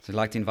So I'd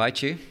like to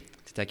invite you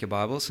to take your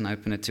Bibles and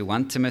open it to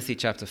 1 Timothy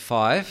chapter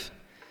 5.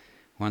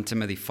 1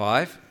 Timothy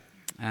 5.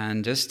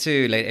 And just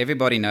to let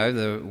everybody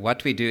know,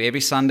 what we do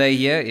every Sunday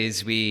here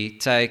is we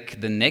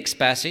take the next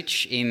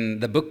passage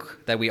in the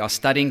book that we are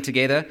studying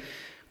together.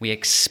 We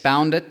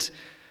expound it.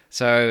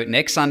 So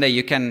next Sunday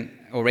you can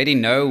already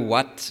know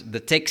what the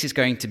text is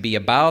going to be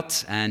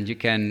about, and you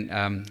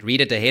can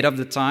read it ahead of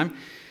the time.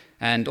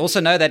 And also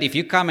know that if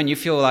you come and you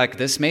feel like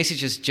this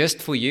message is just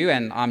for you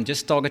and I'm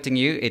just targeting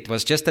you, it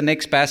was just the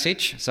next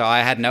passage. So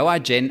I had no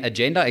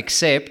agenda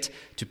except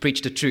to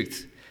preach the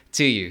truth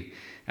to you.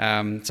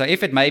 So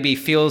if it maybe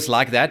feels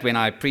like that when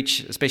I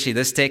preach, especially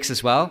this text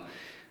as well,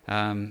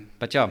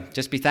 but yeah,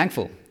 just be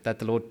thankful that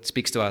the Lord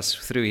speaks to us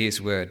through His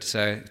Word.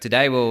 So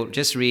today we'll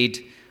just read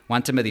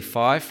 1 Timothy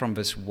 5 from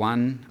verse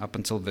 1 up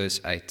until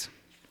verse 8.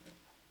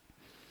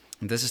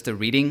 And this is the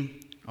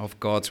reading of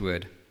God's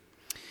Word.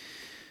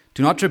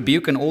 Do not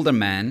rebuke an older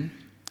man,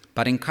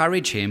 but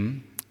encourage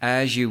him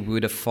as you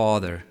would a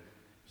father,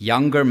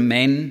 younger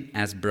men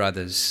as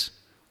brothers,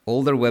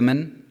 older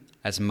women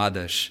as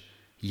mothers,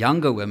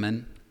 younger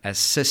women as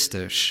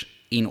sisters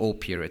in all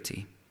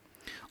purity.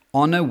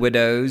 Honor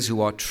widows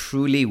who are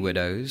truly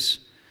widows,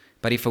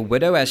 but if a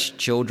widow has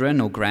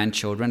children or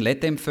grandchildren, let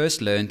them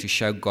first learn to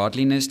show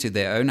godliness to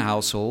their own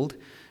household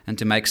and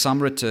to make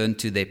some return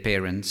to their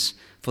parents,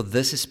 for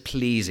this is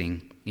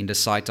pleasing in the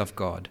sight of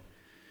God.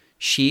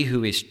 She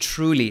who is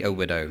truly a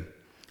widow,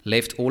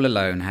 left all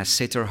alone, has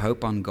set her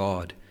hope on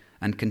God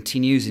and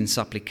continues in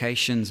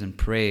supplications and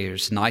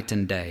prayers night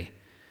and day.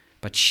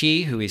 But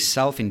she who is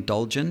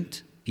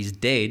self-indulgent is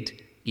dead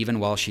even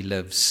while she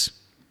lives.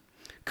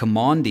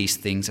 Command these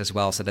things as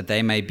well, so that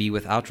they may be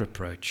without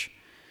reproach.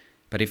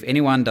 But if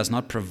anyone does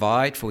not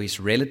provide for his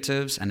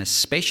relatives, and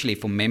especially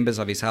for members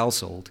of his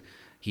household,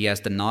 he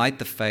has denied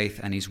the faith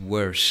and is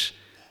worse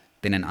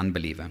than an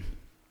unbeliever.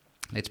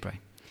 Let's pray.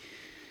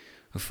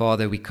 Oh,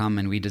 Father, we come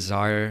and we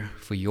desire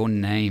for your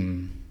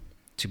name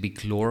to be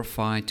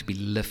glorified, to be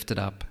lifted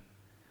up,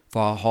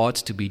 for our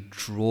hearts to be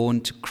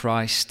drawn to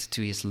Christ,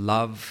 to His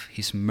love,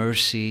 His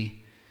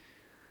mercy.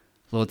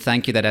 Lord,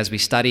 thank you that as we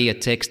study a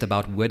text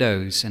about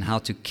widows and how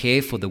to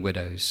care for the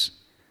widows,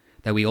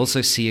 that we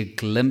also see a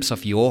glimpse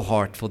of your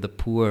heart for the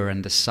poor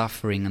and the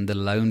suffering and the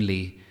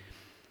lonely.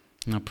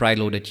 And I pray,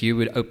 Lord, that you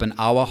would open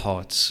our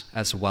hearts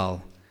as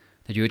well,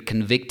 that you would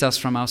convict us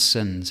from our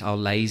sins, our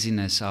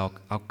laziness, our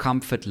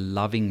comfort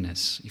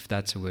lovingness, if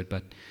that's a word,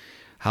 but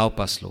help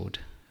us, Lord.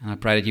 And I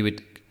pray that you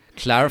would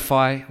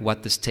clarify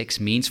what this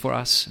text means for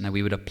us and that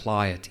we would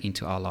apply it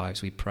into our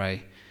lives. We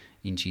pray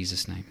in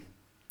Jesus' name.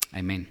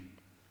 Amen.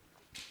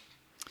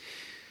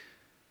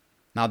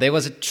 Now, there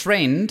was a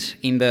trend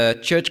in the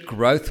church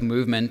growth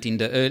movement in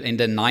the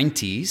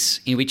 90s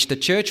in which the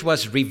church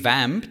was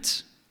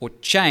revamped or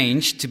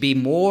changed to be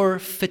more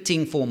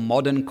fitting for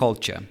modern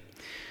culture.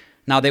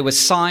 Now, there were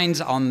signs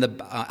on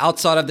the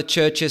outside of the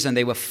churches, and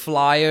there were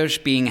flyers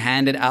being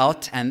handed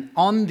out. And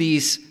on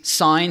these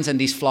signs and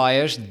these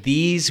flyers,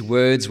 these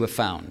words were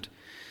found.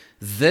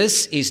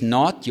 This is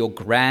not your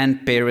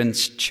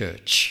grandparents'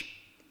 church.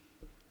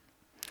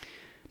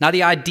 Now,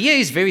 the idea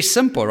is very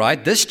simple,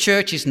 right? This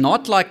church is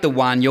not like the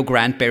one your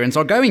grandparents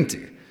are going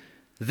to.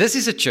 This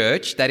is a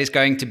church that is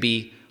going to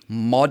be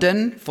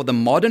modern for the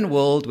modern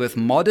world, with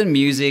modern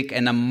music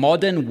and a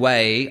modern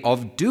way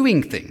of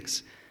doing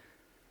things.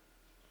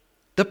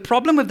 The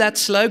problem with that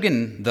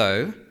slogan,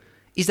 though,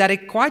 is that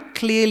it quite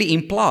clearly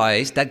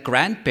implies that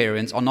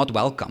grandparents are not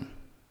welcome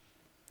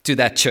to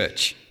that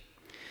church.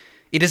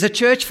 It is a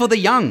church for the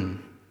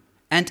young,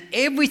 and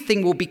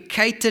everything will be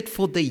catered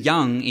for the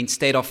young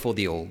instead of for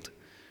the old.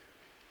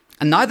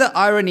 Another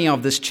irony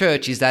of this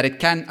church is that it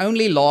can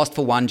only last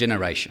for one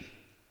generation.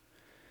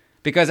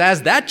 Because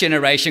as that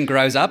generation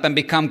grows up and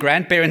become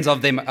grandparents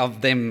of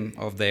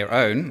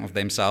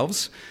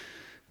themselves,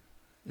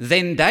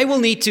 then they will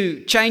need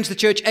to change the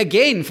church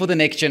again for the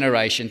next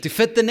generation, to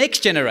fit the next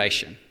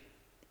generation.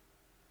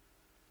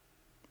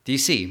 Do you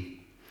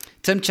see?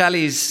 Tim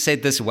Challies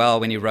said this well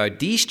when he wrote,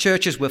 "These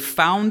churches were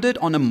founded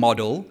on a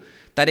model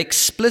that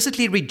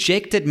explicitly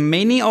rejected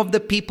many of the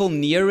people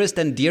nearest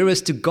and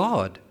dearest to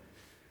God.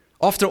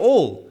 After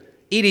all,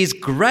 it is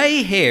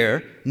grey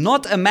hair,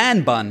 not a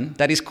man bun,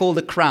 that is called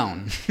a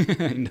crown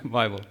in the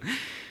Bible,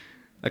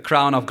 a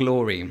crown of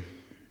glory."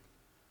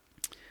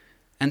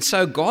 And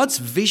so God's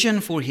vision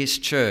for His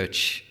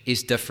church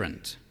is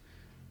different.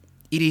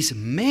 It is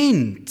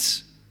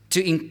meant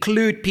to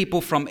include people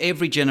from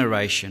every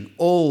generation,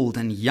 old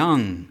and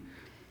young,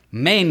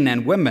 men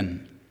and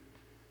women,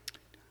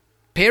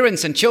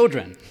 parents and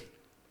children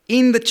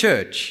in the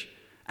church.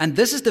 And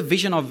this is the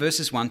vision of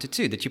verses 1 to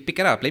 2, that you pick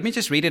it up. Let me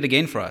just read it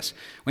again for us.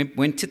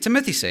 When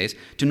Timothy says,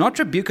 "Do not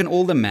rebuke an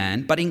older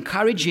man, but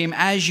encourage him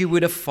as you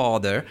would a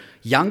father,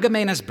 younger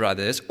men as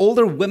brothers,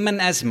 older women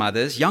as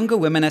mothers, younger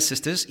women as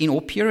sisters, in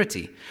all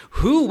purity."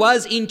 Who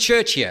was in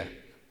church here?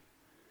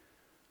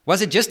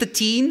 Was it just the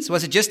teens?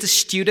 Was it just the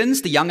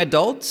students, the young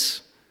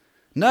adults?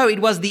 No, it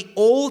was the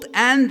old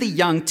and the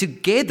young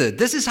together.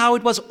 This is how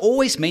it was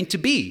always meant to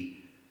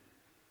be.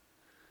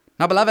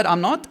 Now, beloved, I'm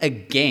not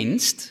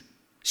against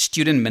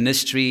student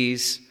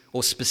ministries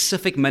or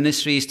specific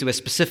ministries to a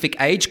specific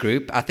age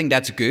group, I think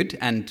that's good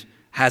and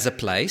has a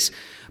place.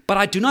 But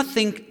I do not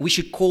think we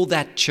should call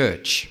that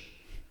church.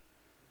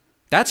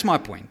 That's my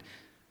point.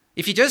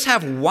 If you just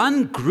have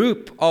one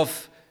group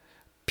of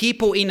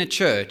people in a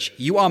church,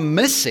 you are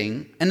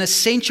missing an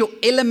essential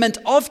element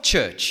of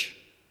church.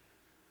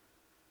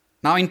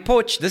 Now in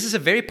Potch, this is a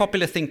very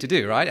popular thing to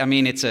do, right? I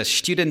mean, it's a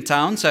student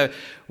town, so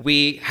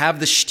we have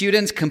the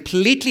students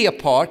completely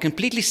apart,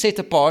 completely set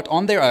apart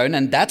on their own,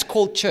 and that's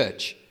called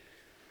church.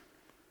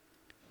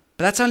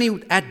 But that's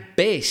only at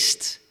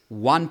best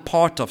one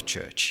part of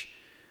church,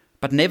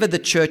 but never the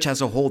church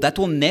as a whole. That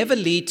will never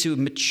lead to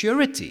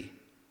maturity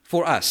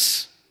for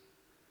us.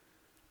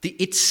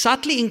 It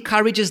subtly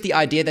encourages the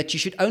idea that you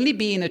should only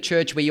be in a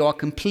church where you are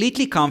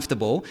completely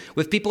comfortable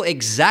with people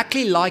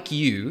exactly like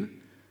you.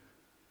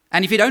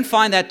 And if you don't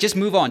find that, just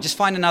move on. Just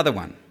find another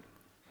one.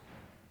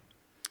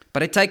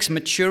 But it takes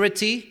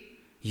maturity,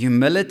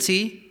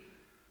 humility,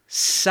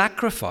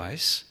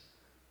 sacrifice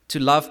to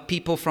love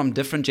people from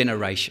different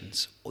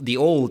generations, the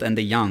old and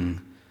the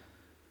young.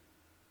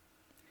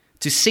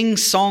 To sing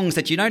songs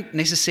that you don't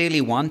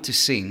necessarily want to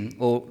sing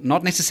or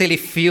not necessarily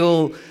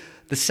feel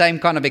the same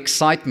kind of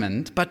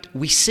excitement, but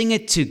we sing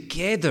it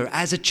together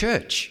as a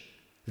church.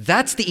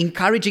 That's the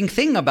encouraging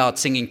thing about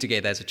singing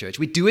together as a church.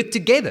 We do it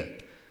together.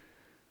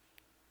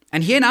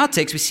 And here in our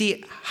text, we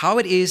see how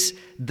it is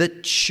the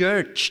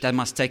church that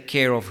must take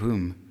care of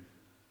whom?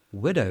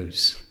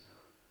 Widows.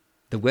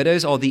 The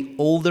widows are the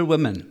older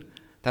women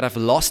that have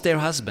lost their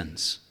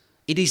husbands.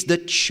 It is the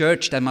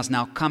church that must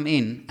now come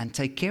in and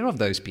take care of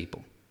those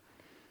people.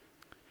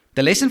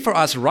 The lesson for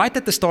us right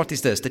at the start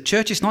is this: the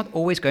church is not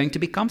always going to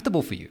be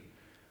comfortable for you.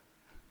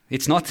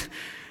 It's not.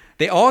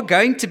 There are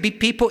going to be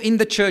people in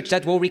the church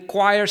that will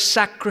require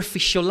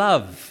sacrificial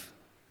love.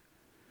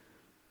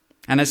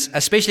 And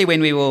especially when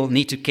we will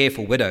need to care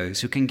for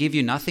widows who can give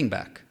you nothing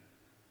back.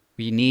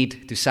 We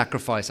need to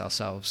sacrifice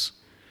ourselves.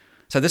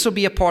 So this will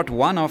be a part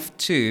 1 of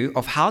 2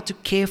 of how to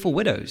care for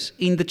widows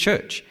in the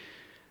church.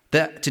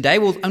 Today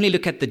we'll only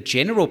look at the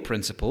general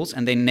principles,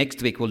 and then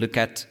next week we'll look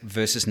at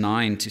verses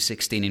 9 to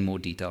 16 in more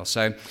detail.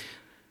 So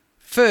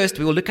first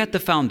we will look at the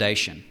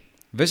foundation.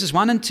 Verses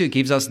 1 and 2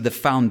 gives us the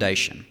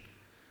foundation.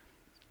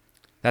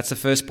 That's the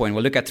first point.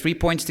 We'll look at 3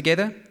 points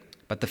together,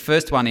 but the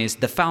first one is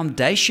the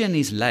foundation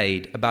is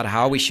laid about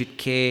how we should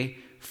care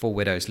for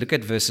widows. Look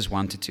at verses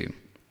 1 to 2.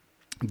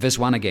 Verse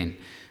 1 again.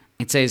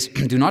 It says,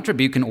 "Do not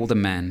rebuke an older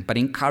man, but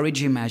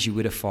encourage him as you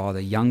would a father,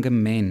 younger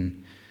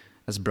men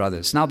as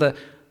brothers." Now the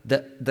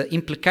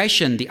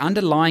implication, the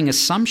underlying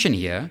assumption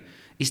here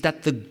is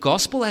that the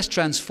gospel has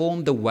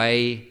transformed the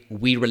way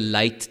we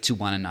relate to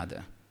one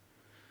another.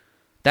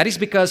 That is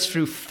because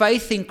through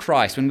faith in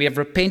Christ, when we have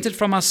repented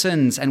from our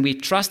sins and we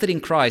trusted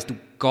in Christ,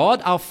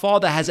 God our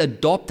Father has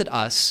adopted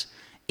us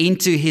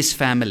into his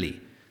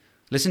family.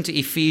 Listen to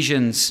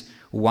Ephesians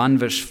 1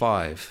 verse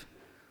 5.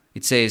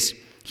 It says,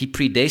 "He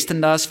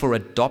predestined us for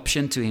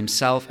adoption to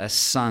himself as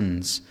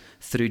sons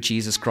through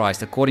Jesus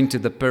Christ, according to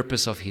the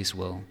purpose of his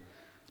will."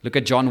 Look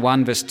at John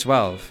 1 verse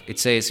 12. It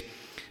says,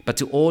 "But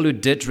to all who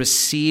did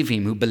receive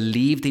him, who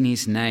believed in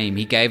his name,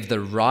 he gave the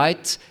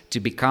right to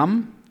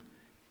become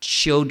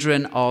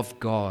children of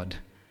God."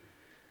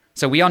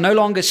 So we are no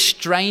longer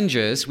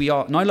strangers. We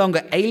are no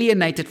longer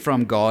alienated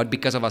from God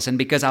because of our sin,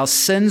 because our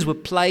sins were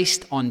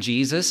placed on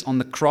Jesus on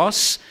the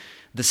cross,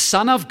 the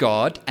Son of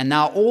God, and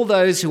now all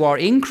those who are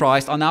in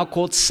Christ are now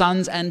called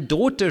sons and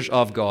daughters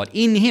of God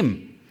in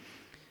him.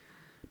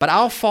 But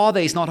our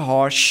Father is not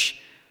harsh.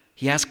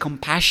 He has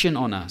compassion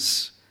on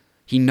us.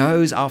 He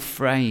knows our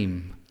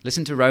frame.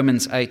 Listen to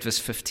Romans 8 verse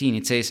 15.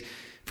 It says,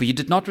 "For you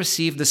did not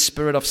receive the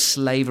spirit of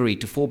slavery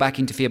to fall back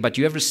into fear, but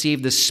you have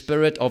received the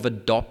spirit of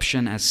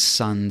adoption as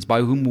sons,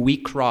 by whom we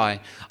cry,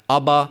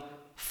 Abba,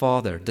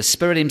 Father." The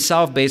Spirit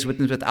himself bears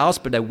witness with our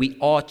spirit that we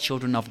are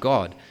children of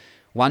God.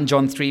 1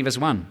 John 3 verse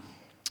 1.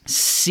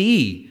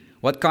 "See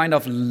what kind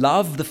of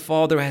love the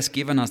Father has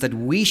given us, that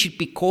we should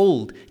be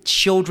called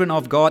children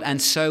of God, and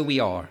so we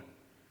are."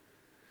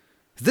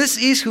 This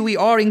is who we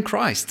are in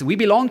Christ. We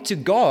belong to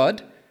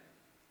God,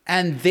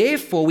 and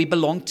therefore we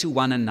belong to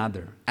one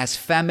another as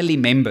family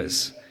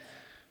members.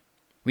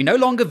 We no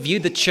longer view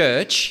the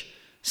church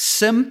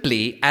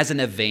simply as an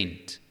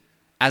event,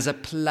 as a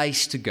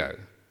place to go,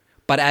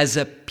 but as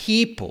a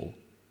people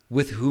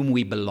with whom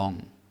we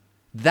belong.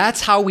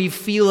 That's how we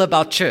feel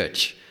about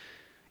church.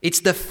 It's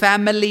the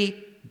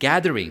family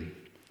gathering.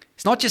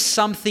 It's not just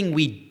something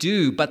we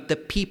do, but the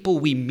people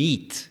we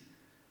meet.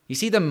 You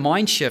see the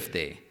mind shift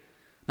there.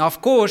 Now,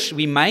 of course,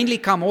 we mainly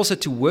come also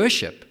to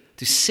worship,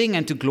 to sing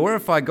and to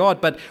glorify God,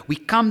 but we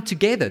come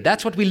together.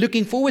 That's what we're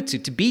looking forward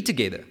to be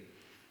together.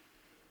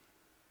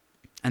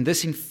 And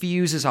this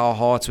infuses our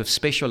hearts with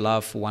special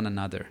love for one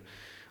another.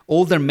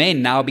 Older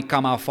men now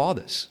become our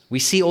fathers. We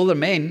see older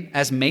men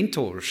as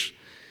mentors.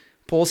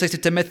 Paul says to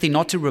Timothy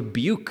not to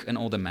rebuke an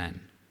older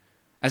man.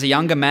 As a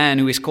younger man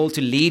who is called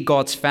to lead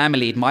God's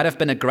family, it might have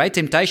been a great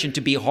temptation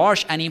to be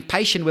harsh and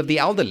impatient with the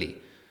elderly.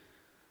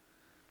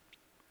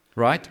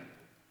 Right?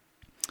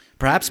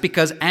 Perhaps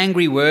because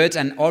angry words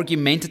and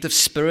argumentative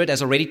spirit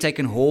has already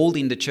taken hold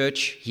in the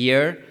church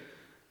here.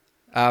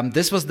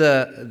 This was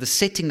the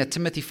setting that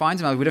Timothy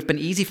finds him. It would have been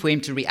easy for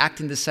him to react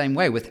in the same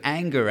way, with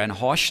anger and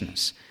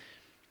harshness.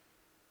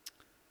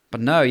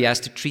 But no, he has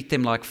to treat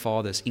them like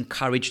fathers,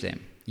 encourage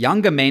them.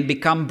 Younger men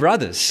become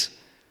brothers.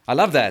 I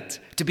love that.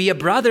 To be a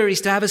brother is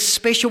to have a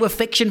special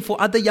affection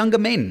for other younger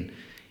men.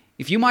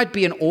 If you might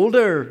be an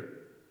older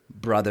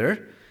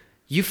brother,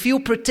 you feel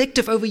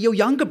protective over your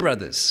younger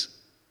brothers.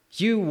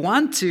 You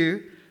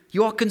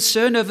are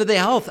concerned over their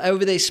health,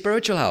 over their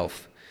spiritual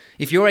health.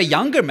 If you're a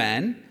younger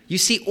man, you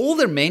see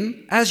older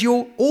men as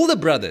your older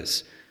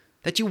brothers,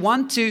 that you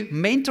want to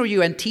mentor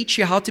you and teach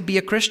you how to be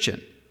a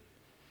Christian.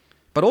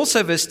 But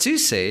also verse 2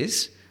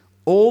 says,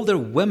 older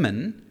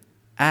women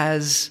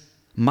as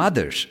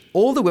mothers.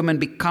 Older women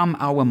become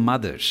our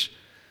mothers.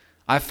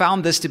 I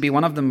found this to be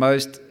one of the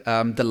most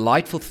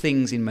delightful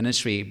things in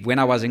ministry. When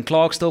I was in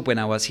Klerksdorp, when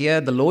I was here,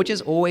 the Lord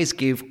just always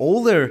give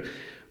older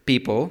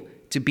people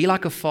to be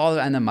like a father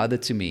and a mother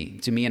to me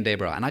and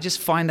Deborah. And I just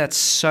find that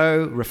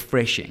so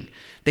refreshing.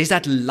 There's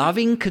that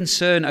loving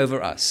concern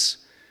over us,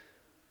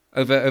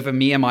 over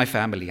me and my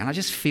family. And I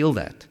just feel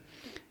that.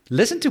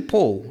 Listen to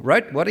Paul,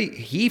 right?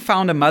 He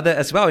found a mother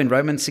as well in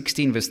Romans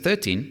 16, verse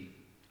 13.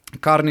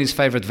 Karnu's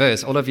favorite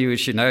verse. All of you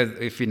should know,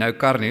 if you know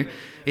Karnu.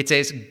 It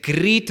says,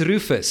 greet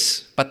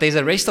Rufus. But there's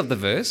a rest of the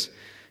verse.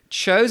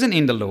 Chosen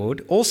in the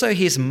Lord, also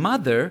his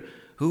mother,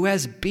 who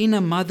has been a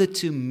mother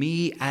to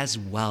me as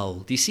well.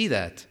 Do you see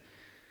that?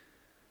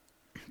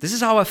 This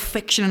is how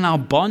affection and our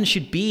bond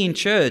should be in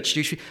church.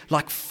 You should,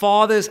 like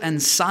fathers and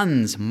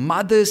sons,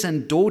 mothers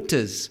and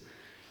daughters.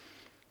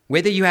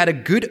 Whether you had a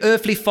good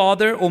earthly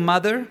father or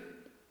mother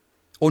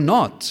or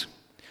not,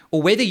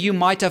 or whether you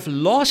might have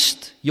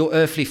lost your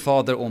earthly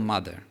father or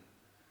mother,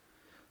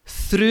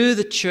 through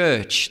the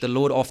church, the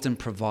Lord often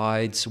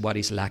provides what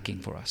is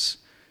lacking for us.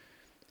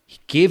 He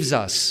gives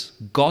us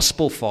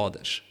gospel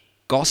fathers,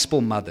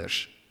 gospel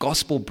mothers,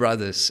 gospel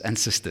brothers and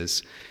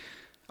sisters.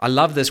 I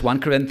love this,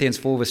 1 Corinthians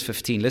 4 verse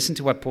 15. Listen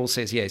to what Paul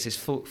says here. He says,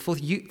 for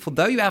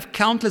though you have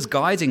countless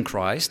guides in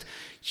Christ,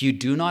 you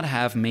do not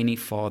have many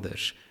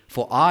fathers.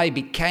 For I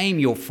became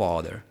your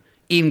father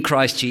in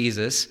Christ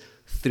Jesus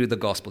through the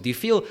gospel. Do you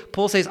feel?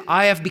 Paul says,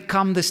 I have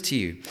become this to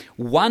you.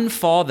 One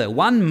father,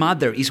 one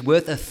mother is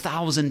worth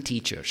 1,000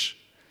 teachers.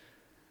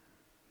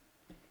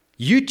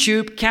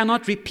 YouTube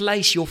cannot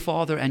replace your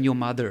father and your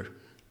mother.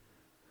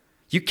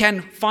 You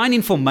can find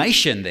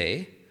information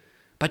there,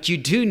 but you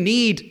do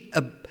need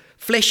a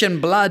flesh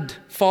and blood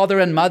father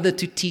and mother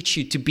to teach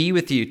you, to be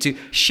with you, to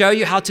show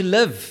you how to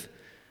live,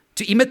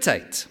 to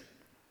imitate.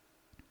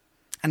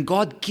 And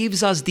God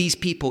gives us these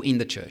people in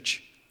the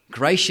church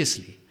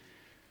graciously.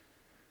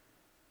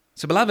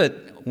 So,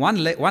 beloved,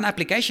 one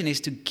application is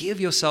to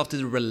give yourself to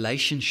the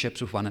relationships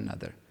with one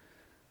another,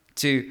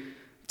 to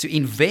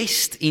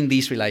invest in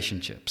these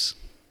relationships.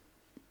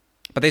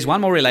 But there's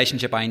one more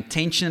relationship I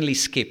intentionally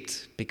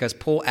skipped because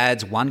Paul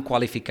adds one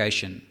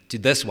qualification to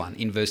this one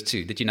in verse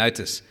 2. Did you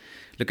notice?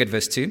 Look at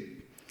verse 2.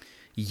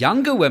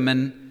 Younger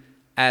women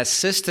as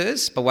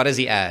sisters, but what does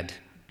he add?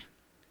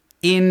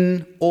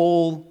 In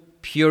all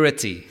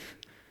purity.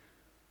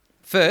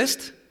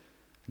 First,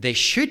 there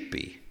should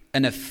be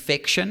an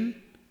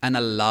affection and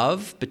a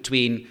love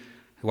between,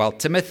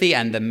 Timothy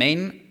and the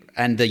men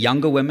and the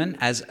younger women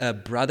as a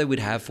brother would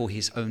have for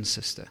his own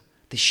sister.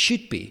 There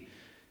should be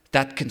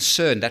that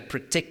concern, that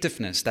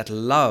protectiveness, that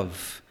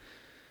love.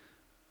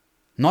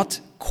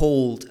 Not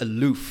cold,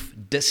 aloof,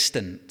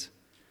 distant,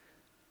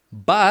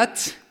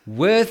 but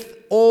with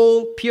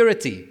all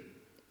purity.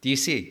 Do you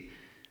see?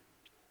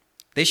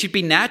 There should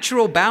be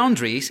natural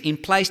boundaries in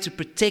place to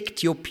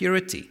protect your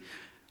purity.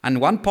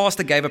 And one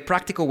pastor gave a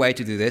practical way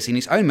to do this in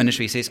his own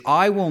ministry. He says,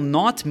 I will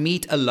not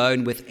meet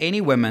alone with any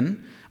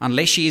woman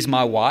unless she is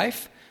my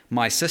wife,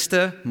 my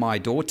sister, my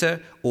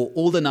daughter, or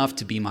old enough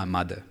to be my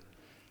mother.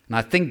 And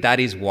I think that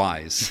is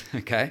wise,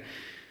 okay?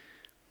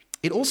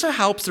 It also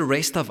helps the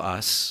rest of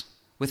us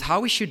with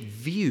how we should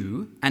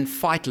view and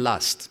fight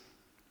lust.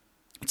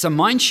 It's a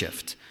mind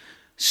shift.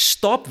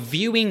 Stop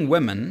viewing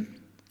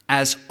women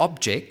as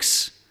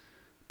objects,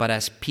 but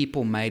as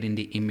people made in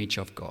the image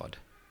of God.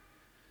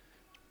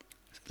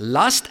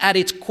 Lust at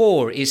its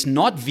core is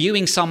not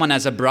viewing someone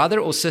as a brother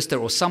or sister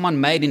or someone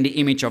made in the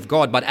image of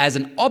God, but as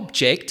an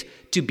object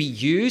to be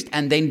used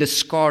and then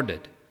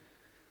discarded.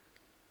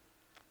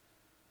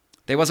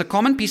 There was a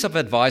common piece of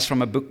advice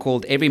from a book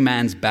called Every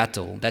Man's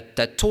Battle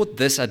that taught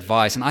this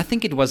advice, and I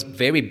think it was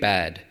very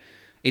bad.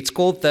 It's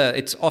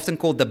often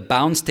called the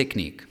bounce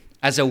technique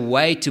as a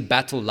way to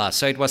battle lust.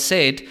 So it was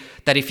said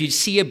that if you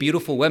see a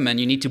beautiful woman,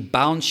 you need to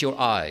bounce your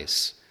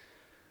eyes.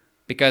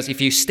 Because if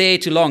you stare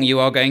too long, you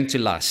are going to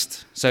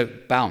lust. So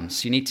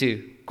bounce. You need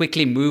to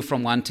quickly move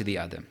from one to the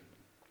other.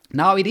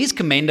 Now, it is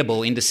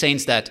commendable in the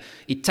sense that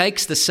it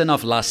takes the sin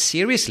of lust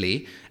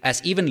seriously,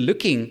 as even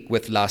looking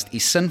with lust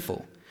is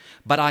sinful.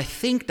 But I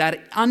think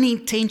that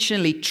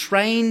unintentionally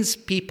trains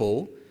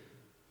people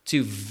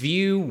to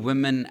view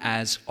women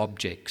as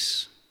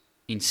objects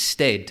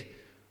instead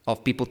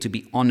of people to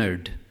be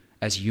honored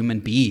as human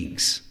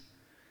beings.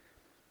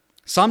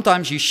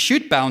 Sometimes you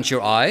should bounce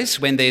your eyes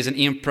when there's an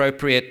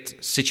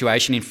inappropriate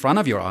situation in front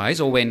of your eyes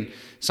or when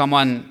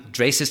someone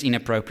dresses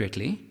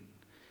inappropriately.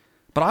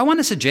 But I want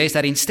to suggest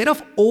that instead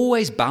of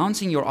always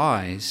bouncing your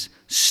eyes,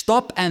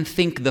 stop and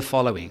think the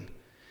following.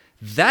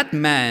 That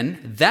man,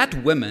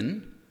 that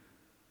woman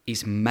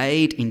is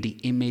made in the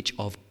image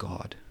of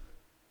God.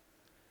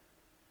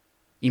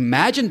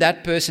 Imagine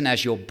that person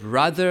as your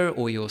brother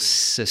or your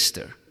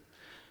sister.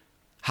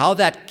 How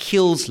that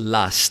kills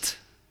lust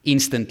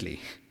instantly.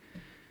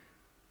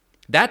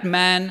 That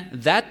man,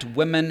 that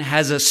woman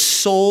has a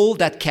soul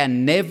that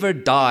can never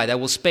die, that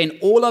will spend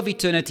all of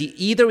eternity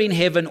either in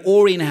heaven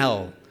or in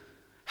hell.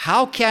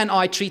 How can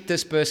I treat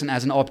this person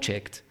as an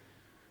object?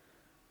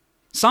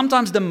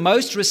 Sometimes the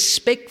most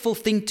respectful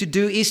thing to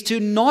do is to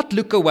not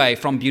look away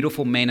from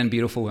beautiful men and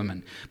beautiful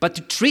women, but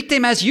to treat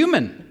them as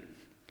human,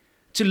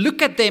 to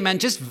look at them and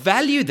just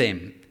value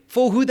them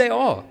for who they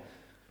are.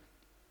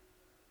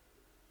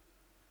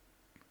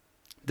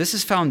 This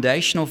is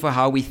foundational for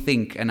how we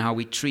think and how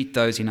we treat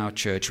those in our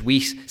church. We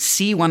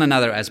see one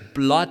another as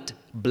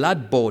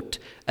blood-bought,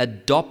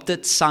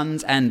 adopted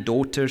sons and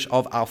daughters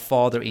of our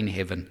Father in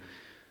heaven.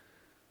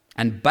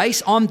 And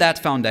based on that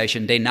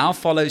foundation, there now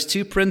follows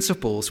two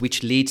principles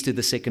which leads to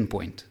the second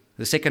point.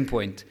 The second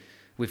point,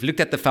 we've looked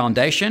at the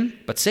foundation,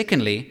 but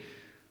secondly,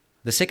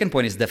 the second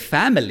point is the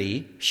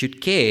family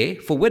should care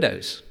for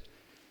widows.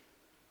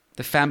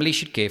 The family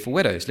should care for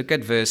widows. Look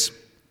at verse,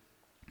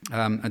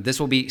 this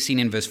will be seen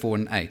in verse 4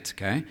 and 8,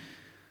 okay?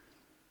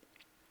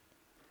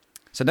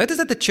 So notice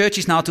that the church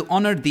is now to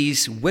honor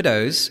these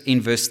widows in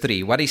verse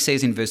 3. What he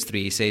says in verse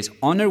 3, he says,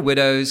 honor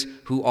widows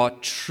who are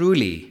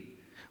truly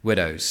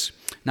widows.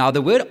 Now,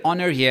 the word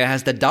honor here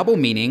has the double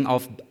meaning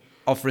of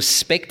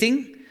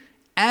respecting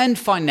and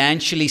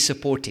financially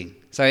supporting.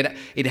 So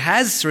it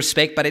has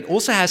respect, but it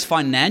also has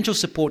financial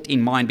support in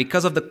mind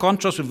because of the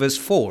contrast with verse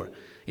 4.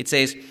 It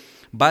says,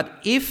 but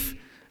if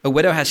a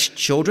widow has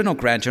children or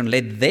grandchildren,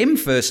 let them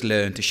first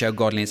learn to show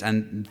godliness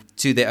and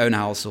to their own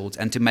households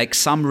and to make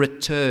some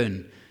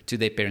return to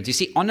their parents. You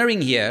see,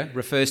 honoring here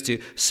refers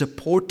to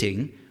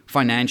supporting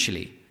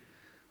financially.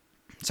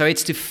 So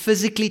it's to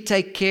physically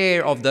take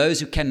care of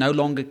those who can no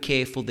longer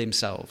care for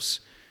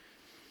themselves.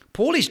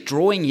 Paul is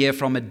drawing here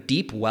from a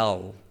deep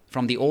well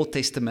from the Old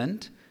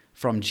Testament,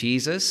 from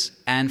Jesus,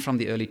 and from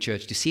the early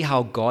church to see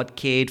how God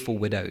cared for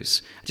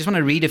widows. I just want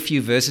to read a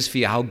few verses for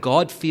you, how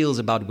God feels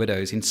about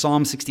widows. In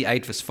Psalm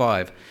 68, verse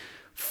 5,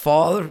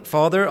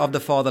 Father of the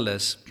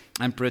fatherless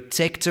and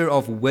protector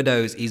of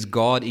widows is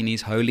God in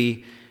his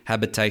holy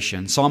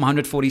habitation. Psalm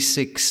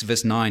 146,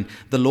 verse 9,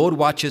 the Lord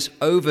watches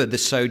over the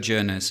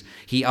sojourners.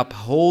 He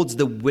upholds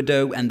the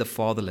widow and the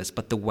fatherless,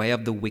 but the way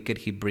of the wicked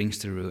he brings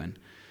to ruin.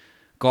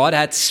 God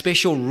had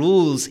special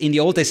rules in the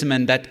Old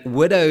Testament that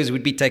widows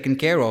would be taken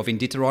care of. In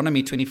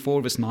Deuteronomy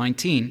 24, verse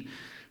 19,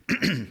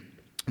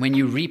 when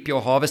you reap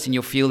your harvest in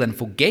your field and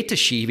forget a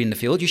sheaf in the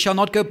field, you shall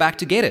not go back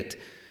to get it.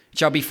 It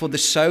shall be for the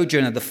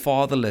sojourner, the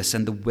fatherless,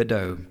 and the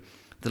widow,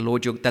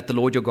 that the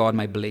Lord your God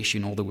may bless you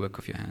in all the work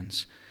of your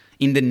hands.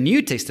 In the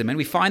New Testament,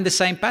 we find the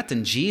same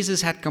pattern.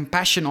 Jesus had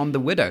compassion on the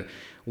widow.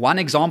 One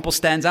example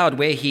stands out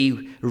where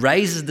he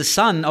raises the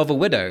son of a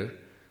widow.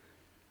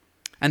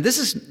 And this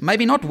is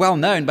maybe not well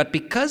known, but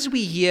because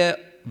we hear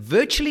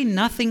virtually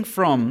nothing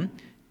from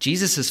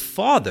Jesus'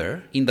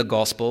 father in the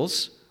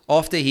Gospels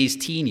after his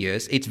teen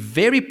years, it's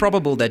very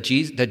probable that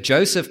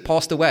Joseph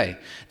passed away,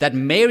 that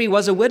Mary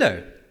was a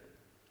widow.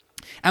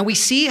 And we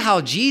see how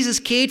Jesus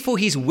cared for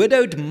his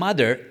widowed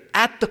mother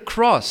at the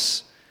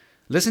cross.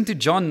 Listen to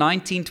John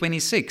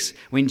 19:26.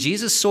 When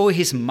Jesus saw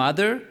his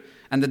mother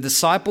and the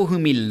disciple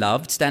whom he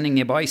loved standing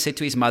nearby, he said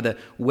to his mother,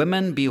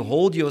 "Woman,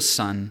 behold your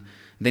son."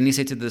 Then he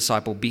said to the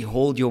disciple,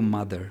 "Behold your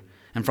mother."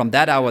 And from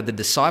that hour, the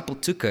disciple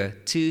took her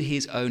to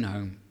his own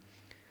home.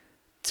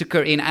 Took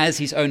her in as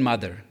his own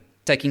mother,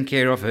 taking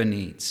care of her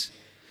needs.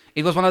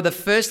 It was one of the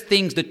first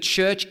things the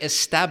church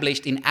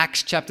established in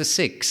Acts chapter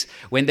 6.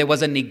 When there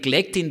was a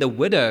neglect in the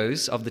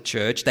widows of the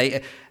church,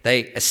 they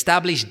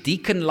established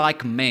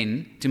deacon-like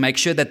men to make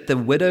sure that the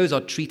widows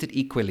are treated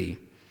equally.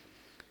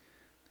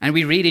 And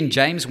we read in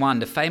James 1,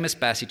 the famous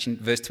passage in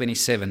verse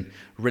 27,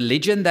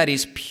 religion that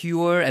is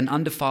pure and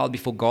undefiled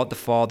before God the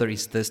Father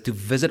is this, to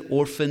visit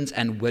orphans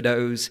and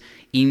widows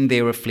in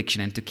their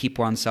affliction and to keep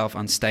oneself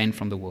unstained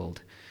from the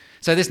world.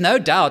 So there's no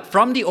doubt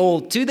from the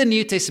Old to the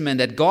New Testament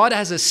that God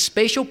has a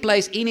special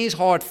place in his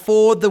heart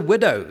for the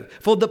widow,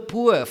 for the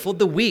poor, for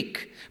the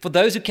weak, for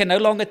those who can no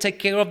longer take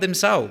care of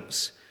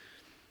themselves.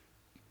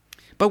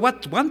 But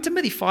what 1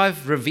 Timothy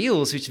 5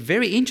 reveals, which is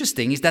very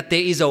interesting, is that there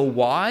is a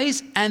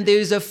wise and there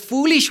is a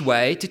foolish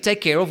way to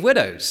take care of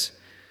widows.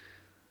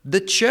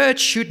 The church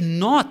should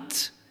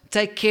not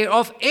take care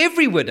of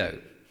every widow.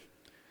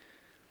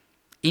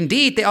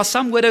 Indeed, there are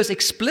some widows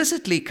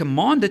explicitly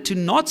commanded to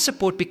not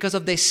support because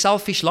of their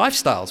selfish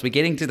lifestyles. We're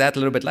getting to that a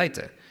little bit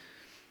later.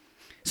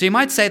 So you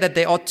might say that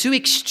there are two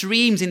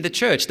extremes in the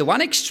church. The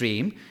one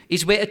extreme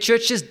is where a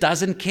church just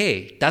doesn't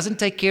care, doesn't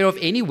take care of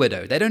any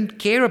widow. They don't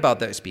care about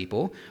those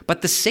people.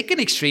 But the second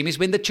extreme is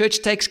when the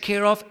church takes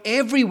care of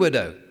every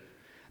widow.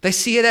 They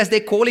see it as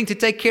their calling to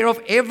take care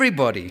of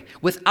everybody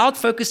without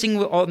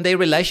focusing on their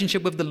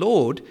relationship with the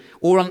Lord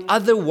or on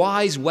other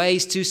wise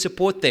ways to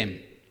support them.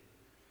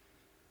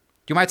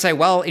 You might say,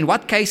 well, in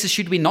what cases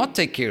should we not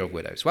take care of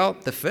widows? Well,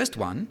 the first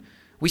one,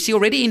 we see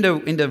already in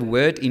the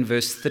word in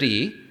verse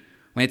 3,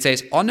 when it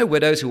says, honor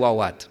widows who are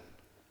what?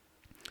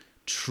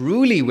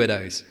 Truly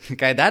widows.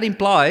 Okay, that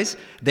implies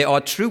there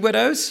are true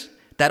widows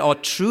that are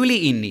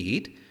truly in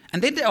need,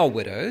 and then there are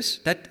widows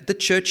that the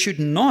church should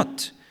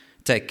not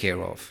take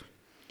care of.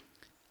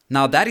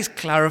 Now that is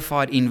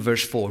clarified in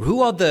verse 4.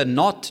 Who are the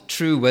not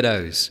true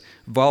widows?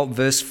 Well,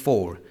 verse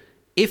 4.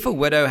 If a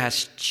widow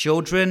has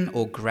children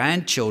or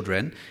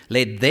grandchildren,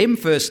 let them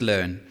first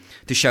learn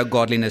to show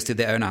godliness to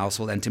their own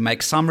household and to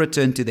make some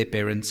return to their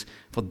parents,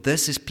 for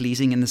this is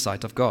pleasing in the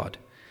sight of God.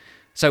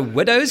 So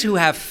widows who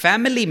have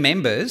family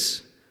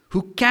members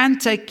who can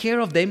take care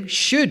of them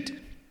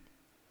should.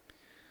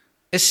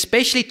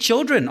 Especially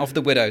children of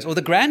the widows or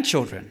the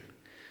grandchildren.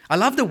 I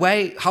love the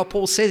way how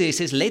Paul says it. He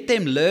says, let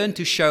them learn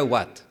to show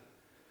what?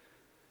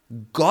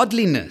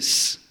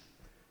 Godliness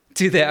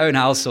to their own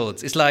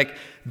households. It's like,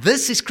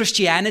 this is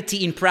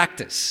Christianity in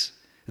practice.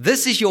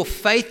 This is your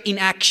faith in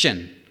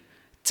action.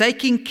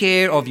 Taking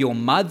care of your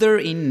mother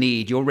in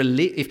need.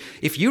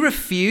 If you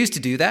refuse to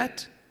do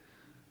that,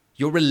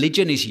 your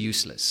religion is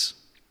useless.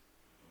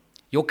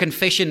 Your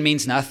confession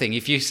means nothing.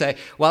 If you say,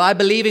 well, I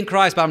believe in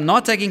Christ, but I'm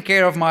not taking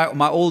care of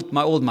my old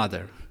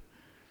mother.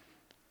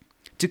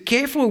 To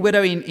care for a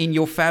widow in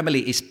your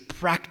family is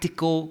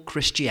practical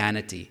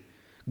Christianity.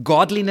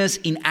 Godliness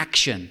in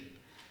action.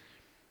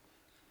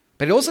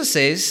 But it also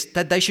says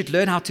that they should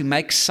learn how to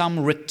make some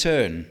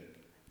return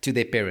to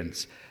their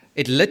parents.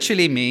 It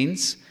literally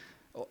means,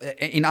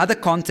 in other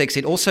contexts,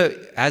 it also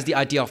has the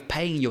idea of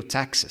paying your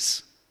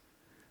taxes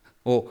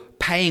or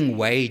paying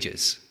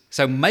wages.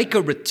 So make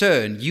a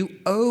return. You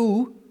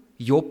owe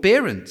your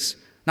parents.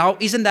 Now,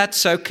 isn't that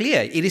so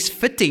clear? It is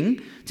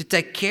fitting to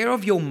take care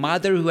of your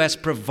mother who has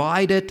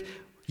provided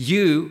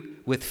you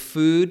with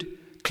food,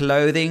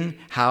 clothing,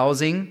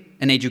 housing,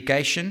 and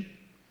education.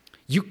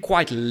 You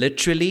quite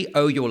literally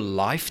owe your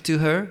life to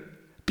her,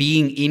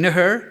 being in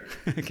her,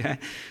 okay,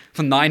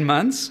 for 9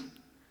 months.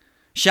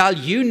 Shall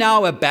you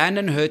now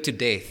abandon her to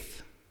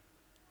death?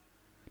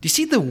 Do you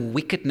see the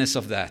wickedness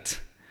of that?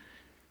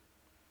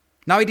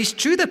 Now, it is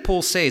true that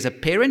Paul says a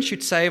parent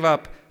should save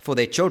up for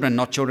their children,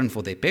 not children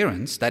for their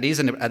parents. That is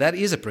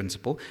a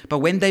principle. But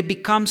when they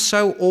become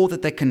so old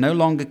that they can no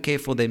longer care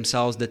for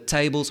themselves, the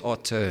tables are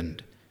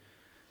turned.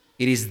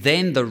 It is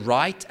then the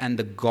right and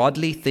the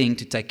godly thing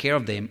to take care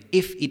of them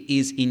if it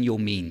is in your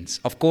means.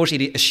 Of course,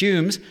 it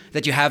assumes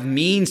that you have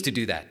means to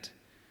do that.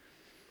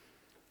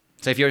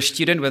 So if you're a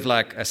student with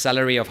like a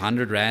salary of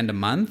 100 Rand a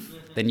month,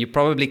 then you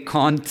probably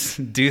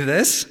can't do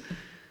this.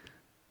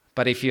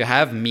 But if you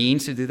have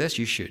means to do this,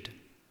 you should.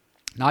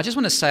 Now, I just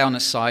want to say on a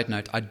side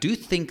note, I do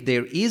think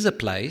there is a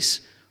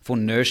place for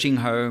nursing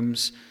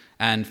homes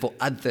and for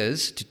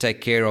others to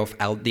take care of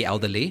the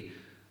elderly,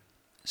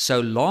 so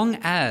long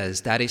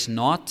as that is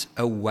not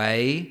a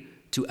way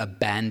to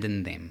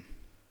abandon them.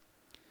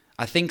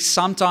 I think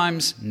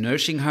sometimes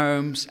nursing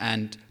homes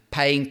and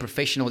paying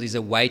professionals is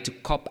a way to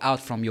cop out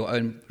from your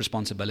own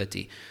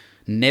responsibility.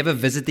 Never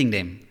visiting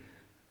them.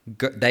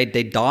 They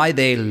die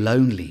there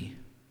lonely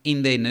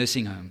in their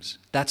nursing homes.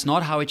 That's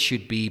not how it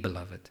should be,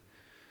 beloved.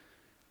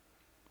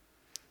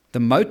 The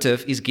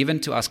motive is given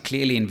to us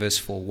clearly in verse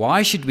 4.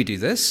 Why should we do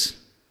this?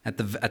 At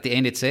the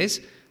end it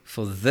says,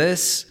 for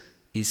this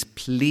is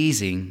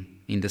pleasing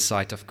in the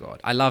sight of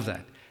God. I love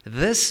that.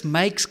 This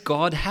makes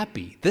God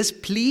happy. This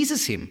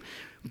pleases him.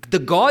 The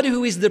God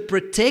who is the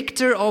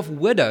protector of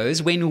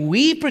widows, when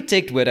we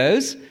protect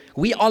widows,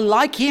 we are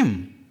like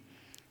him.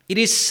 It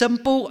is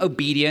simple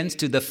obedience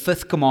to the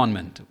 5th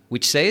commandment,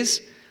 which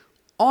says,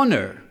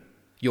 honor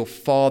your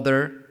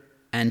father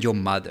and your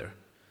mother.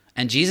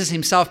 And Jesus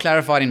himself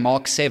clarified in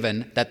Mark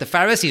 7 that the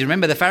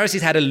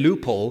Pharisees had a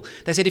loophole.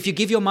 They said, if you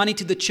give your money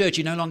to the church,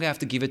 you no longer have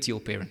to give it to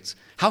your parents.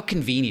 How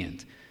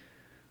convenient.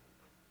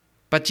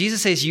 But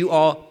Jesus says you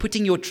are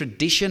putting your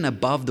tradition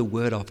above the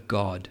word of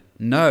God.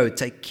 No,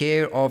 take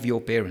care of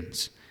your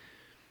parents.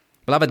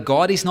 Beloved,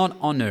 God is not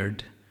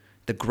honored.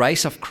 The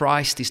grace of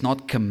Christ is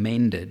not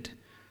commended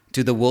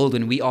to the world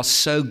when we are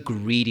so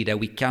greedy that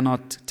we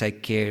cannot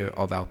take care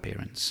of our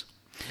parents.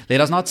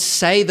 Let us not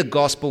say the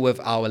gospel with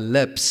our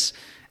lips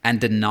and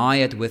deny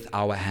it with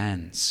our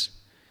hands.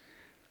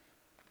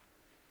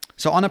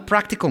 So on a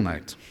practical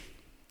note,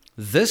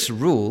 this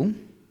rule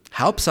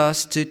helps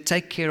us to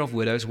take care of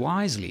widows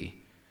wisely.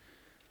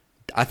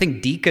 I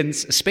think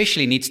deacons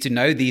especially needs to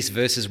know these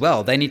verses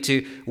well. They need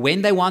to,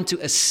 when they want to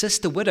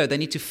assist a widow, they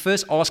need to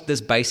first ask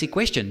this basic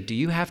question. Do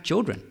you have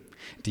children?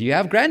 Do you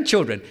have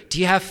grandchildren? Do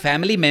you have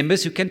family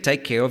members who can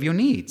take care of your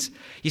needs?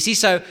 You see,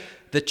 so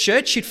the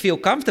church should feel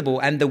comfortable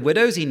and the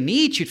widows in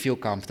need should feel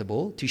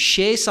comfortable to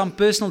share some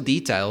personal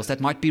details that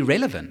might be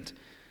relevant.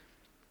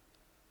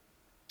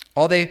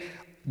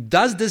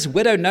 Does this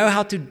widow know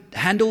how to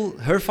handle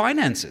her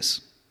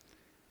finances?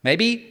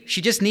 Maybe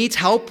she just needs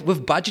help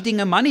with budgeting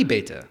her money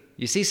better.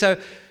 You see, so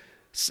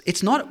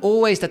It's not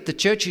always that the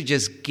church should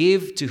just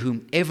give to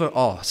whomever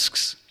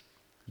asks.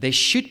 There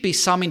should be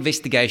some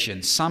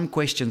investigation, some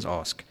questions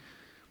asked.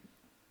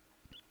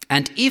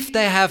 And if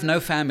they have no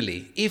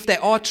family, if they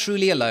are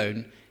truly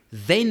alone,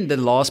 then the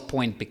last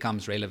point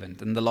becomes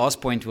relevant. And the last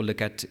point we'll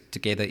look at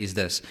together is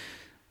this.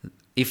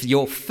 If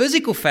your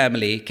physical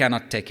family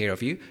cannot take care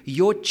of you,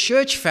 your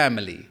church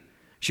family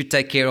should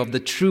take care of the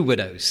true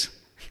widows.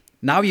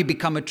 Now you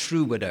become a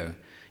true widow.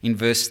 In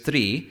verse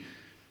 3,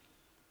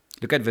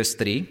 look at verse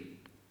 3.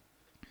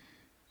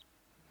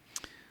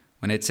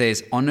 When it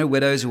says, honor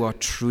widows who are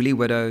truly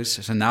widows.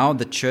 So now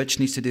the church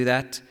needs to do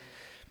that.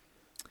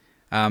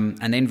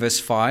 And then verse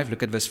 5,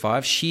 look at verse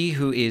 5. She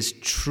who is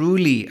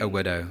truly a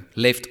widow,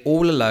 left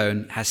all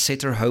alone, has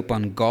set her hope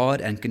on God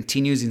and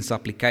continues in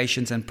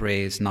supplications and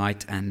prayers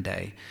night and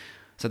day.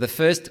 So the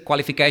first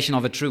qualification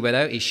of a true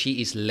widow is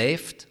she is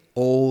left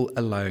all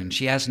alone.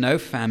 She has no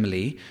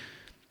family.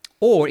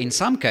 Or in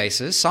some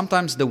cases,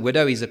 sometimes the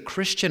widow is a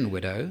Christian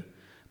widow,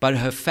 but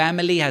her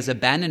family has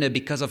abandoned her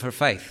because of her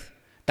faith.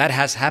 That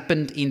has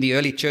happened in the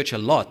early church a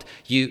lot.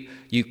 You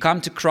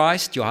come to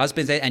Christ, your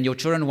husband's dead, and your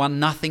children want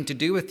nothing to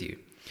do with you.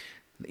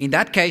 In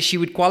that case, she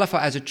would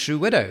qualify as a true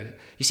widow.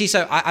 You see,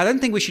 so I don't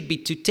think we should be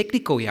too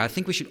technical here. I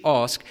think we should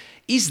ask,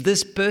 is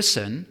this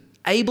person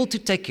able to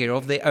take care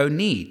of their own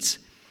needs?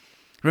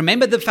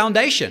 Remember the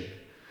foundation.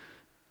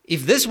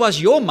 If this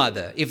was your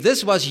mother, if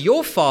this was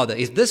your father,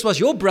 if this was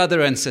your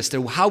brother and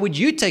sister, how would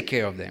you take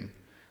care of them?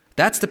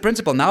 That's the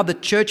principle. Now the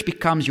church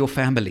becomes your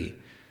family.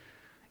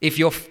 If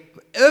your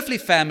earthly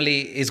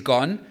family is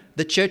gone,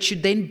 the church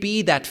should then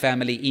be that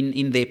family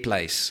in their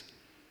place.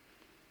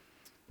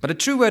 But a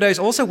true widow is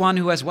also one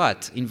who has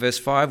what? In verse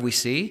 5 we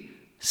see,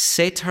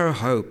 set her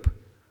hope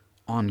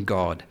on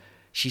God.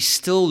 She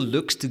still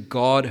looks to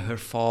God, her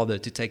Father,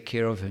 to take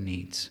care of her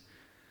needs.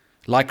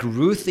 Like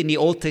Ruth in the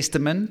Old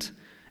Testament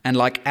and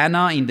like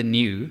Anna in the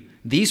New,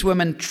 these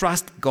women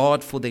trust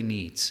God for their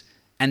needs.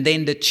 And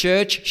then the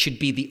church should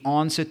be the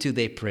answer to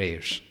their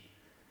prayers.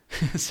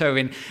 So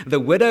when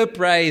the widow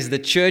prays, the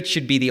church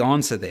should be the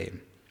answer there.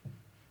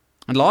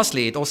 And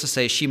lastly, it also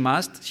says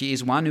she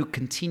is one who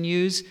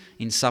continues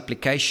in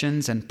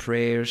supplications and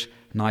prayers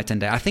night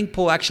and day. I think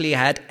Paul actually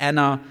had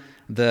Anna,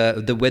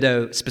 the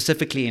widow,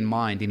 specifically in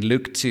mind in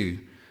Luke 2.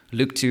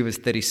 Luke 2 verse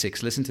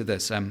 36. Listen to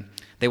this.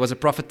 There was a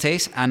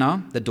prophetess,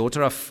 Anna, the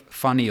daughter of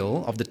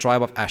Phanuel of the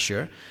tribe of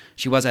Asher.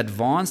 She was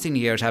advanced in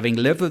years, having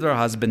lived with her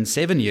husband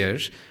 7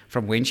 years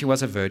from when she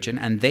was a virgin,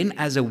 and then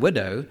as a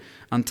widow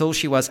until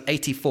she was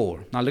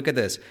 84. Now look at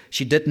this.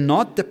 She did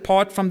not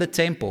depart from the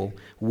temple,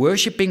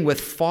 worshipping with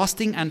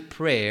fasting and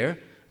prayer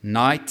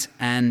night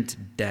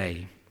and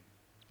day.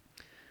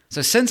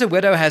 So since a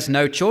widow has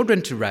no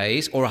children to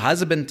raise or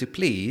husband to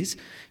please,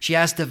 she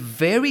has the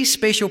very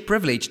special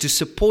privilege to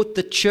support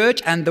the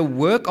church and the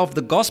work of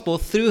the gospel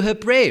through her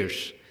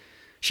prayers.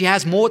 She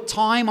has more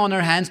time on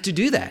her hands to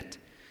do that.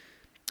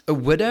 A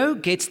widow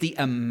gets the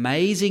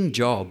amazing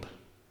job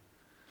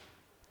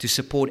to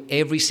support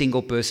every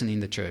single person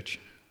in the church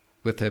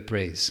with her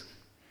prayers.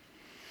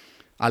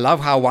 I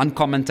love how one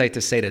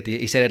commentator said it.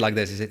 He said it like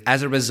this. He said,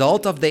 as a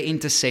result of their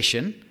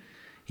intercession,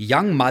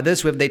 young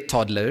mothers with their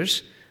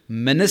toddlers,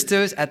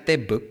 ministers at their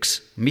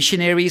books,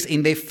 missionaries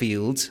in their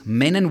fields,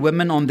 men and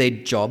women on their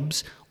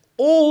jobs,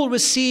 all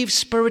receive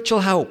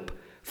spiritual help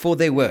for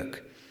their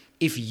work.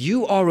 If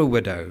you are a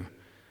widow,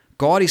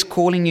 God is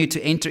calling you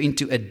to enter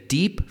into a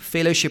deep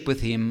fellowship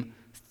with Him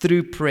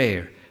through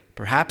prayer.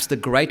 Perhaps the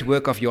great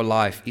work of your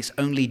life is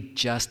only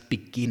just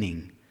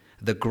beginning,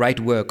 the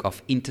great work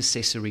of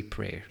intercessory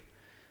prayer.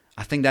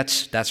 I think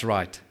that's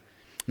right.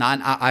 Now,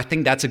 I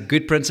think that's a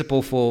good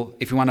principle for,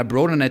 if you want to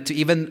broaden it, to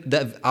even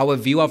our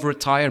view of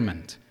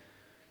retirement.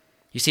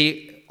 You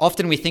see,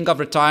 often we think of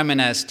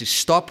retirement as to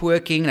stop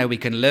working, that we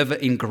can live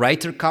in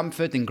greater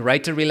comfort, in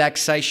greater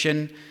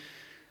relaxation,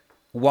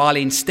 while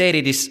instead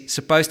it is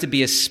supposed to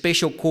be a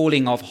special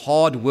calling of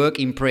hard work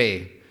in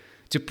prayer,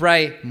 to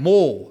pray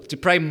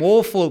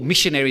more for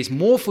missionaries,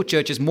 more for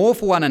churches, more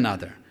for one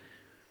another.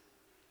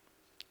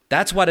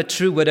 That's what a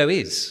true widow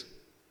is.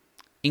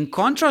 In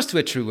contrast to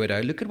a true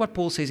widow, look at what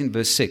Paul says in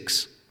verse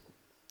 6,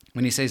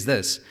 when he says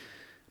this,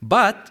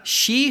 but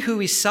she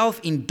who is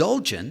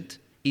self-indulgent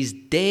is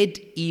dead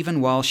even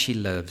while she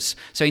lives.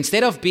 So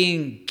instead of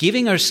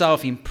giving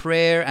herself in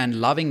prayer and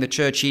loving the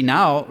church, she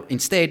now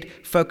instead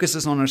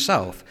focuses on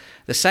herself.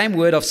 The same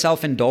word of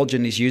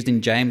self-indulgent is used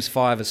in James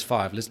 5 verse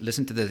 5.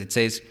 Listen to this. It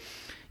says,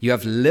 you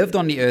have lived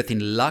on the earth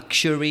in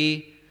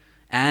luxury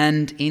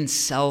and in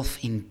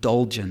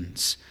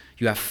self-indulgence.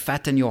 You have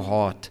fattened your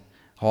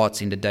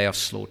hearts in the day of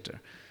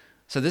slaughter.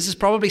 So this is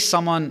probably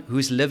someone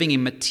who's living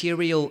in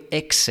material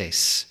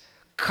excess,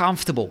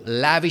 comfortable,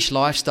 lavish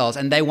lifestyles,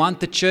 and they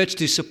want the church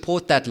to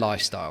support that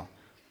lifestyle,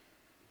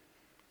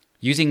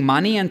 using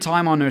money and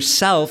time on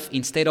herself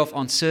instead of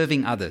on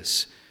serving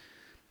others.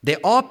 There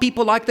are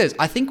people like this.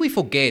 I think we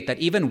forget that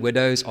even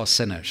widows are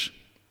sinners.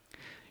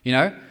 You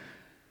know,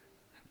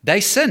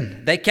 they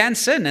sin, they can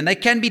sin, and they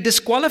can be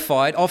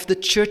disqualified of the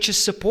church's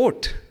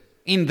support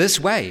in this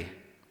way.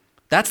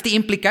 That's the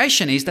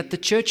implication, is that the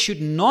church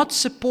should not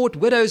support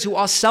widows who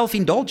are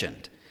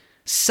self-indulgent,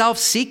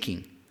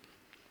 self-seeking.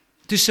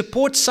 To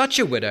support such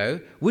a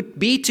widow would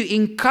be to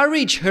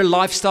encourage her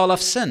lifestyle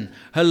of sin,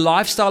 her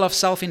lifestyle of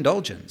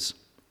self-indulgence.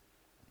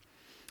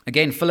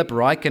 Again, Philip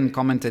Ryken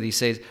commented, he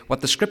says, what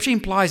the scripture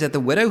implies that the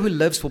widow who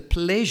lives for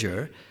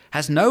pleasure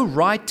has no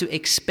right to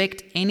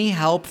expect any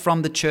help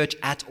from the church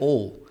at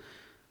all.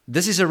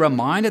 This is a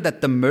reminder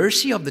that the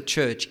mercy of the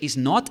church is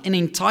not an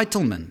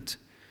entitlement.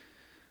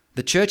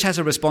 The church has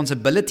a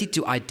responsibility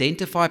to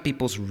identify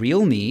people's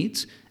real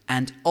needs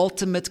and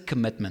ultimate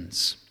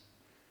commitments.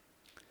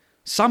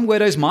 Some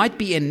widows might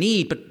be in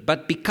need,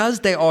 but because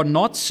they are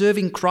not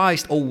serving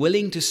Christ or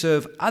willing to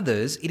serve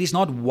others, it is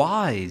not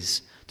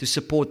wise to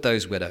support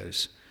those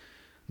widows.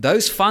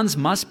 Those funds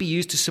must be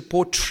used to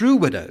support true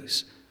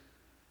widows.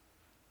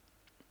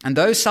 And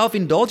those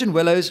self-indulgent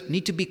widows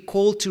need to be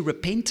called to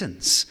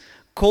repentance.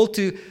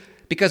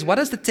 Because what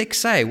does the text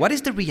say? What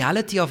is the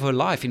reality of her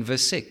life in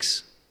verse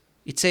 6?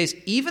 It says,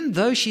 even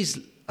though she's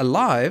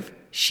alive,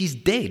 she's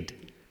dead.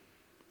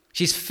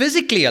 She's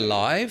physically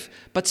alive,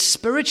 but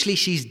spiritually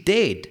she's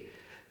dead.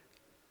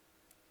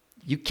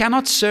 You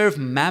cannot serve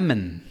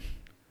mammon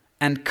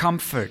and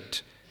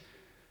comfort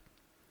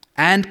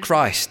and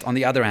Christ on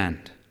the other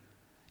hand.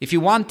 If you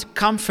want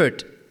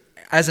comfort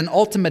as an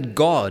ultimate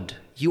God,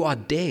 you are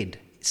dead.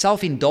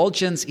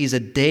 Self-indulgence is a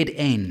dead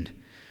end.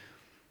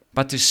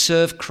 But to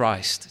serve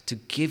Christ, to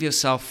give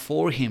yourself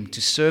for Him,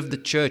 to serve the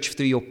church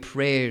through your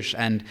prayers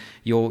and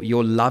your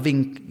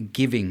loving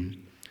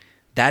giving,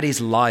 that is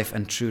life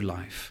and true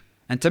life.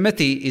 And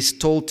Timothy is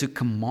told to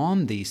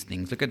command these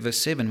things. Look at verse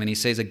 7 when he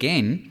says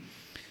again,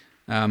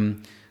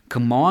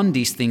 command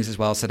these things as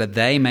well so that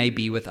they may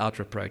be without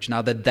reproach.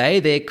 Now the they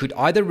there could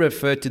either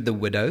refer to the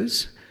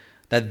widows,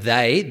 that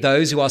they,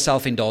 those who are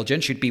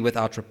self-indulgent, should be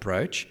without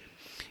reproach.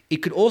 It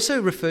could also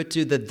refer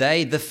to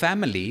the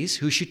families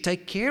who should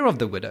take care of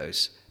the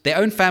widows, their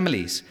own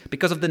families,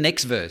 because of the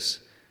next verse.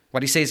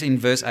 What he says in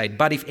verse 8,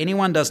 but if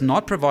anyone does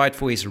not provide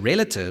for his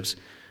relatives,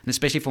 and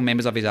especially for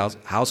members of his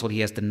household,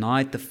 he has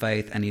denied the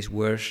faith and is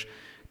worse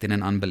than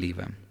an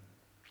unbeliever.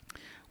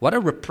 What a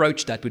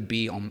reproach that would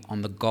be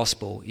on the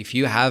gospel. If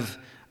you have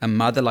a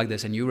mother like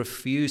this and you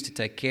refuse to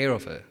take care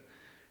of her,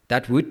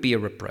 that would be a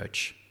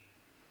reproach.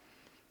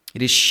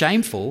 It is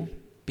shameful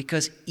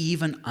because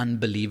even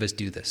unbelievers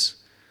do this.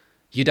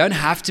 You don't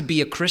have to be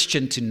a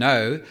Christian to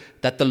know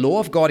that the law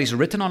of God is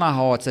written on our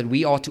hearts, that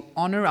we are to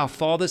honor our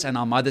fathers and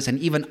our mothers, and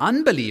even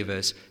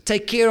unbelievers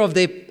take care of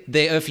their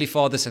earthly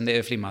fathers and their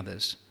earthly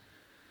mothers.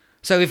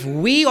 So if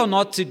we are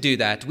not to do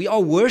that, we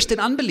are worse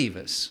than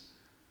unbelievers.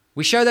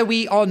 We show that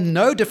we are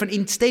no different.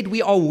 Instead,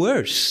 we are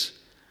worse.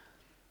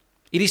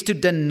 It is to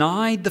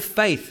deny the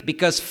faith,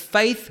 because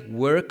faith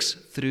works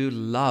through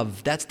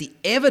love. That's the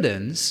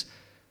evidence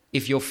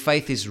if your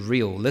faith is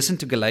real. Listen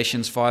to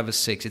Galatians 5 verse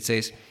 6. It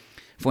says,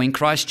 for in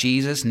Christ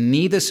Jesus,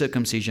 neither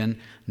circumcision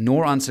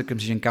nor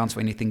uncircumcision counts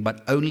for anything,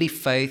 but only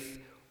faith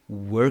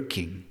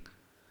working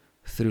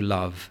through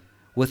love.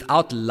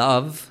 Without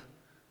love,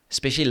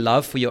 especially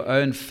love for your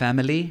own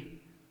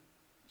family,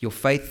 your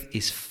faith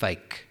is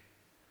fake.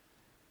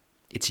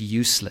 It's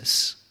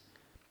useless.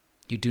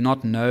 You do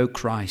not know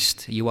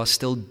Christ. You are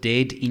still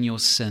dead in your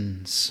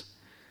sins.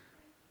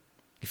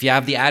 If you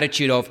have the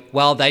attitude of,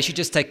 well, they should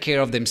just take care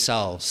of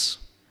themselves,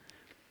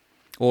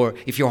 or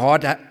if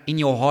in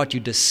your heart you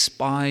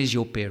despise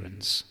your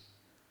parents,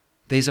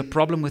 there's a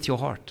problem with your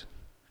heart.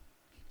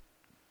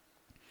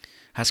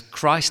 Has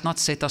Christ not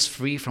set us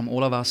free from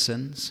all of our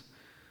sins?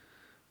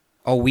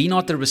 Are we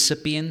not the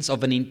recipients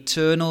of an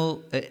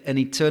eternal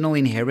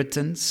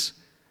inheritance?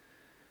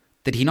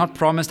 Did He not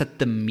promise that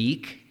the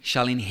meek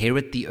shall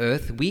inherit the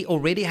earth? We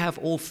already have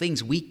all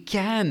things. We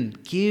can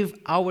give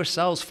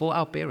ourselves for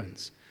our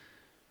parents.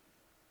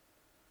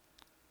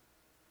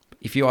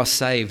 If you are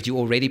saved, you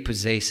already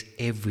possess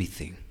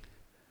everything.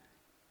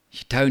 You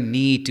don't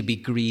need to be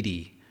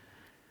greedy.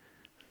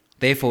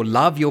 Therefore,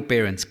 love your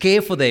parents.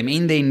 Care for them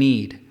in their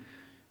need.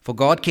 For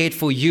God cared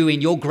for you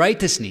in your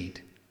greatest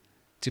need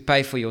to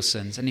pay for your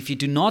sins. And if you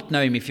do not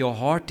know Him, if your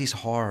heart is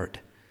hard,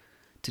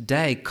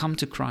 today come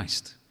to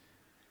Christ.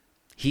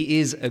 He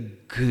is a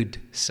good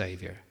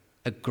Savior,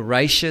 a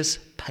gracious,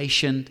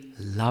 patient,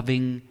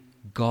 loving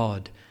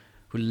God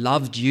who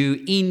loved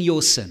you in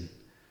your sin.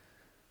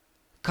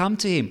 Come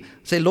to Him.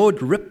 Say,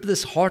 Lord, rip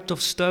this heart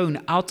of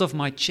stone out of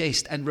my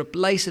chest and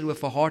replace it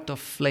with a heart of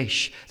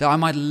flesh, that I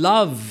might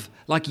love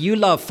like you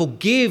love,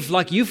 forgive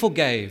like you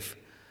forgave.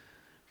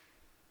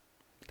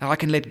 That I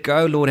can let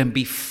go, Lord, and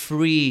be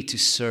free to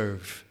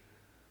serve.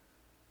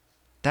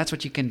 That's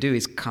what you can do,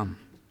 is come.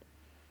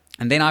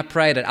 And then I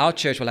pray that our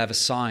church will have a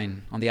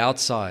sign on the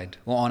outside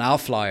or on our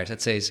flyers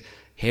that says,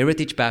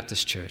 Heritage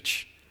Baptist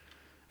Church,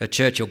 a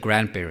church your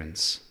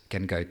grandparents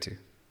can go to.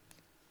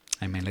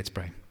 Amen. Let's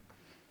pray.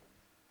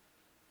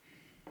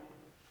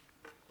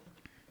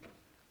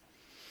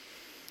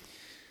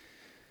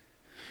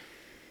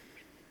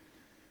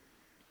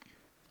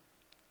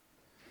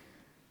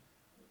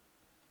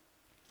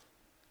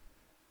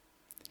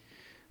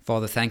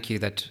 Father, thank you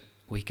that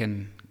we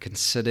can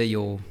consider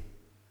your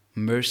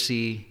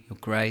mercy, your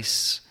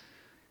grace,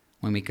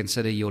 when we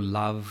consider your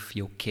love,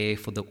 your care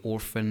for the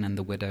orphan and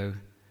the widow.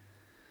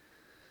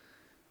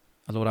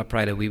 Lord, I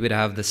pray that we would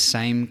have the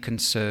same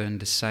concern,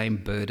 the same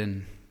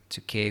burden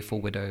to care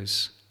for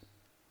widows.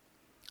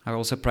 I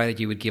also pray that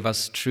you would give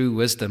us true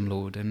wisdom,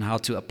 Lord, in how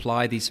to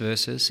apply these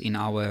verses in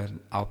our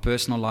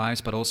personal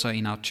lives, but also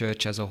in our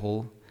church as a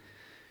whole.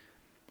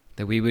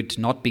 That we would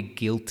not be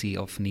guilty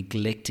of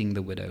neglecting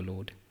the widow,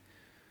 Lord.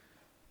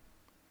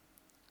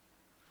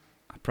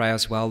 I pray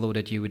as well, Lord,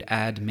 that you would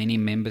add many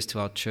members to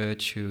our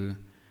church who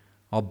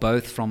are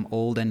both from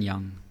old and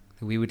young.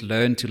 That we would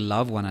learn to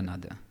love one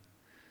another,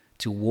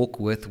 to walk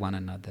with one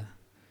another,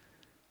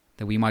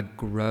 that we might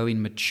grow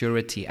in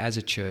maturity as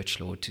a church,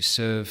 Lord, to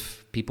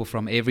serve people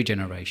from every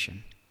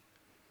generation.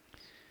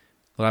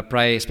 Lord, I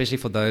pray especially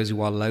for those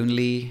who are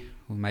lonely,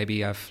 who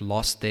maybe have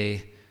lost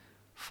their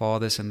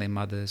fathers and their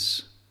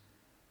mothers.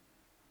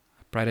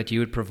 I pray that you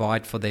would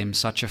provide for them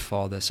such a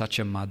father, such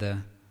a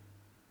mother,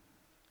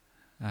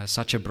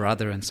 such a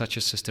brother and such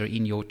a sister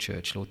in your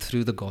church, Lord,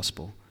 through the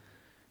gospel,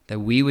 that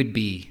we would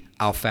be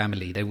our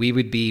family, that we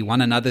would be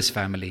one another's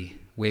family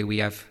where we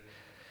have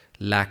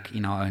lack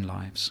in our own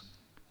lives.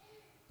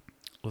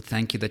 Lord,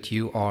 thank you that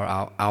you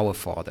are our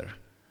Father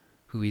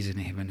who is in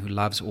heaven, who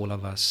loves all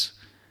of us.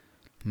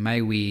 May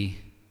we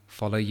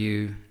follow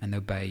you and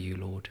obey you,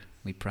 Lord.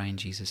 We pray in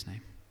Jesus'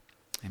 name.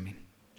 Amen.